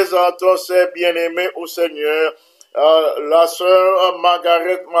 Nous présentons ces bien-aimés au Seigneur. La Sœur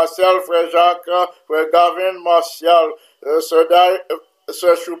Margaret Martial, Frère Jacques, Frère Gavin Martial,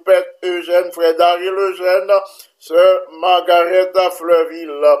 Sœur Choupette Eugène, Frère Daryl Eugène, Sœur Margaret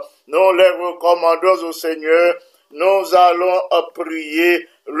Fleuville. Nous les recommandons au Seigneur. Nous allons prier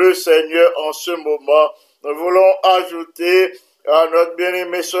le Seigneur en ce moment. Nous voulons ajouter à notre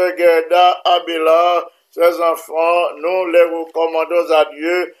bien-aimée Sœur Gerda Abélard, ses enfants, nous les recommandons à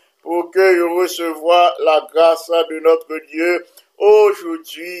Dieu pour qu'ils reçoivent la grâce de notre Dieu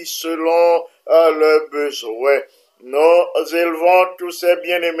aujourd'hui selon leurs besoins. Nous élevons tous ces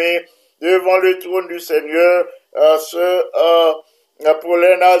bien-aimés devant le trône du Seigneur,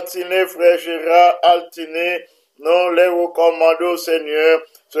 Pauline Altiné, Frère Gérard Altiné, nous les recommandons au Seigneur,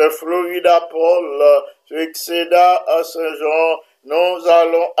 Sœur Florida Paul, Sœur Xéda à Saint-Jean, nous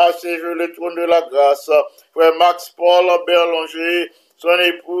allons asséger le trône de la grâce. Frère Max Paul Berlanger, son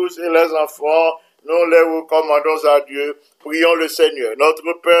épouse et les enfants, nous les recommandons à Dieu. Prions le Seigneur.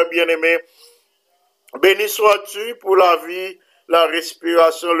 Notre Père bien-aimé, béni sois-tu pour la vie, la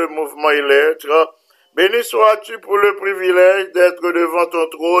respiration, le mouvement et l'être. Béni sois-tu pour le privilège d'être devant ton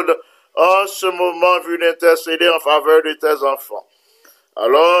trône en ce moment vu d'intercéder en faveur de tes enfants.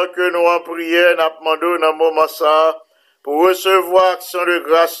 Alors que nous en prions, nous demandons dans moment ça, pour recevoir action de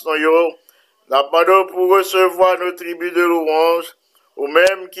grâce dans yo, nous demandons pour recevoir nos tribus de louange, ou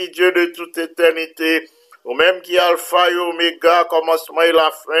même qui Dieu de toute éternité, ou même qui Alpha et Oméga, commencement et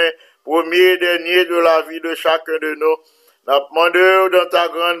la fin, premier et dernier de la vie de chacun de nous. Nous demandons dans ta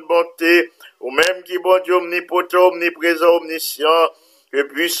grande bonté, ou même qui bon Dieu omnipotent, omniprésent, omniscient, que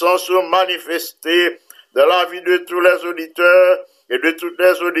puissance soit manifestée dans la vie de tous les auditeurs et de toutes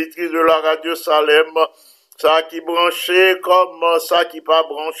les auditrices de la radio Salem, ça qui branché comme ça qui pas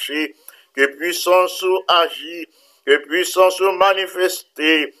branché, que puissance soit agit, que puissance soit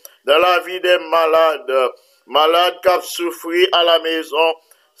manifestée dans la vie des malades, malades qui ont souffert à la maison,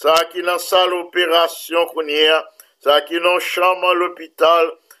 ça qui dans salle opération qu'on y a, ça qui dans chambre à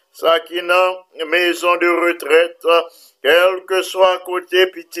l'hôpital, ça qui dans maison de retraite, quel que soit côté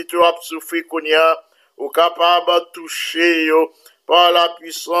petit ou a souffert qu'on y a, ou capable de toucher yo, par la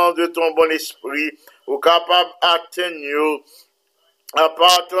puissance de ton bon esprit, ou capable d'atteindre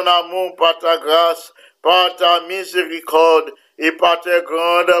par ton amour, par ta grâce, par ta miséricorde et par ta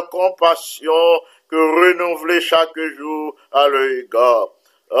grande compassion que renouveler chaque jour à leur égard.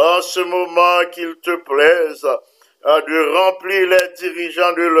 En ce moment qu'il te plaise de remplir les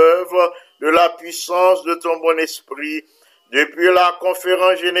dirigeants de l'œuvre de la puissance de ton bon esprit, depuis la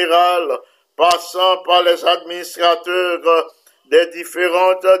conférence générale, passant par les administrateurs des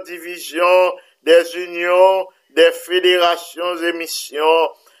différentes divisions, des unions, des fédérations et missions,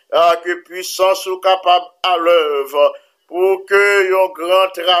 que puissance soit capable à l'œuvre, pour que un grand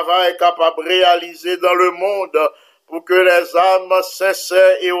travail capable de réaliser dans le monde, pour que les âmes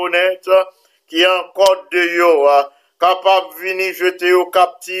sincères et honnêtes, qui en code de yo, capables de venir jeter aux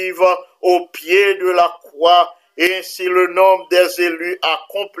captives au pied de la croix, et ainsi le nombre des élus a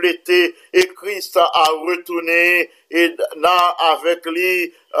complété et Christ a retourné et n'a avec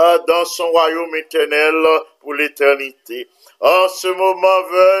lui dans son royaume éternel pour l'éternité. En ce moment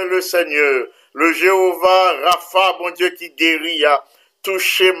veuille le Seigneur, le Jéhovah Rapha, bon Dieu qui guérit, a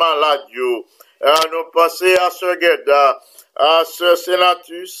touché malade. Nous pensons à Sœur Gerda, à Sœur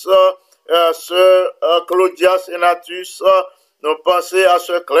Sénatus, à Sœur Claudia Sénatus, nous pensons à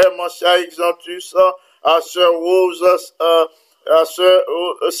Sœur Clémentia Exantus, à Sœur Rose, à Sœur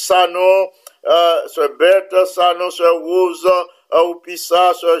Sanon, Sœur Berthe Sanon, Sœur Rose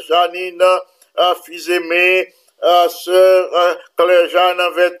Oupissa, sœur Janine, fils aimé, sœur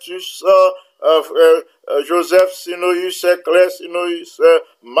Claire-Jeanne Vertus, Joseph Sinoïus, Claire Sinoïus,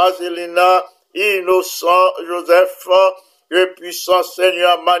 Mazélina, Innocent Joseph, que puissant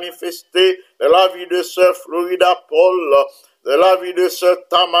Seigneur manifesté de la vie de sœur Florida Paul, de la vie de sœur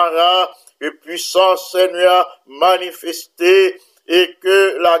Tamara, que puissant Seigneur manifesté et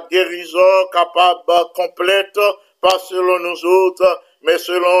que la guérison capable complète, pas selon nous autres, mais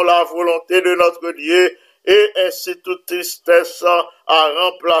selon la volonté de notre Dieu, et ainsi toute tristesse à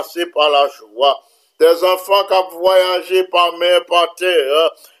remplacer par la joie. Des enfants qui ont voyagé par mer, par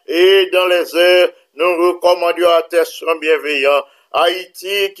terre et dans les airs, nous recommandons à tes soins bienveillants.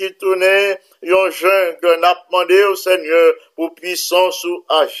 Haïti qui tournait, un jungle n'a demandé au Seigneur pour puissance ou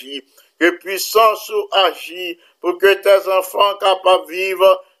agir. Que puissance ou agir pour que tes enfants capables de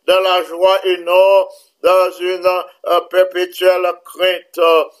vivre dans la joie et non dans une perpétuelle crainte.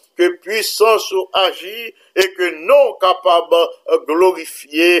 Que puissance ou agir et que non capables de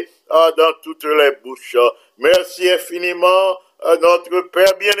glorifier dans toutes les bouches. Merci infiniment, notre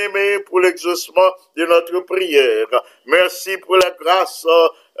Père bien-aimé, pour l'exaucement de notre prière. Merci pour la grâce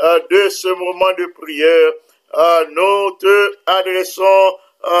de ce moment de prière. Nous te adressons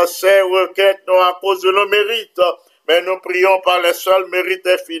ces requêtes non à cause de nos mérites, mais nous prions par les seuls mérites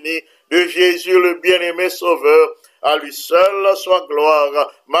infinis de Jésus le bien-aimé Sauveur. À lui seul soit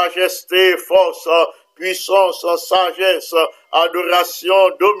gloire, majesté, force, puissance, sagesse, adoration,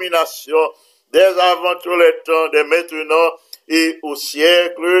 domination, dès avant tous les temps, dès maintenant et au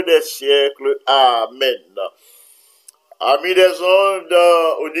siècle des siècles. Amen. Amis des ondes,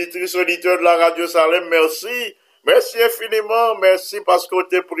 auditrices, auditeurs de la Radio Salem, merci. Merci infiniment, merci parce que vous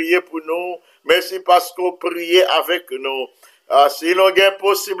avez prié pour nous, merci parce que vous priez avec nous. Si nous avons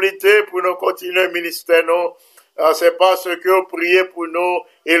possibilité pour nous continuer le ministère, nous, c'est parce que vous priez pour nous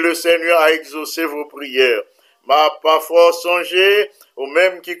et le Seigneur a exaucé vos prières. Ma parfois songé, ou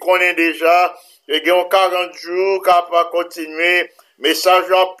même qui connaît déjà, il y a 40 jours qu'à pas continuer, message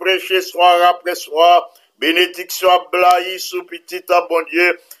à prêcher soir après soir, bénédiction à blayer sous petit bon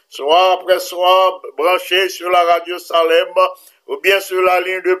Dieu, soir après soir, branché sur la radio Salem, ou bien sur la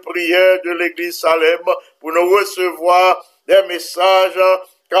ligne de prière de l'église Salem, pour nous recevoir des messages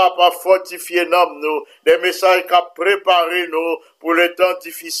qui ont fortifié nous, des messages qui ont préparé nous pour le temps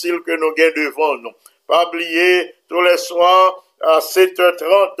difficile que nous gagnons devant nous. Pas oublier, tous les soirs, à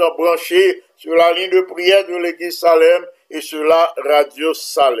 7h30, branché sur la ligne de prière de l'église Salem et sur la radio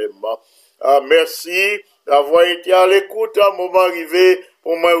Salem. Merci d'avoir été à l'écoute à un moment arrivé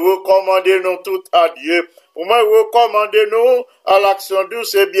pour me recommander nous toutes à Dieu, pour me recommander nous à l'action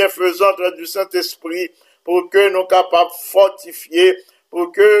douce et bienfaisante du Saint-Esprit, pour que nous capables de fortifier,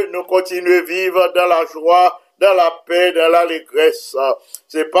 pour que nous continuions à vivre dans la joie, dans la paix, dans l'allégresse.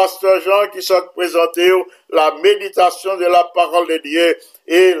 C'est Pasteur Jean qui s'est présenté la méditation de la parole de Dieu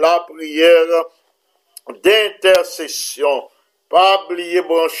et la prière d'intercession. Pas oublier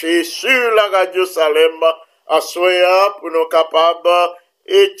brancher sur la radio Salem à Soya pour nous capables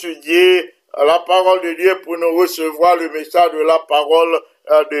d'étudier la parole de Dieu, pour nous recevoir le message de la parole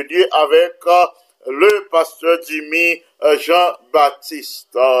de Dieu avec le pasteur Jimmy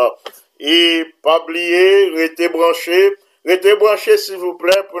Jean-Baptiste. Et pas oublier, restez branchés s'il vous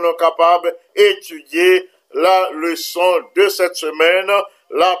plaît pour nous capables d'étudier la leçon de cette semaine,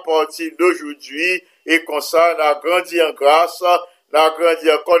 la partie d'aujourd'hui, et comme ça, on a grandi en grâce, on a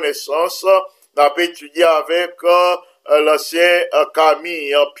grandi en connaissance, on a étudié avec l'ancien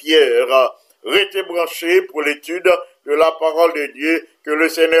Camille Pierre. Restez branchés pour l'étude de la parole de Dieu. Que le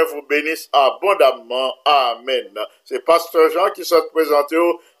Seigneur vous bénisse abondamment. Amen. C'est Pasteur Jean qui s'est présenté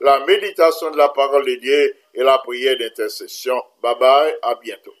la méditation de la parole de Dieu et la prière d'intercession. Bye bye, à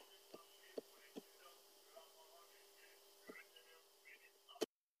bientôt.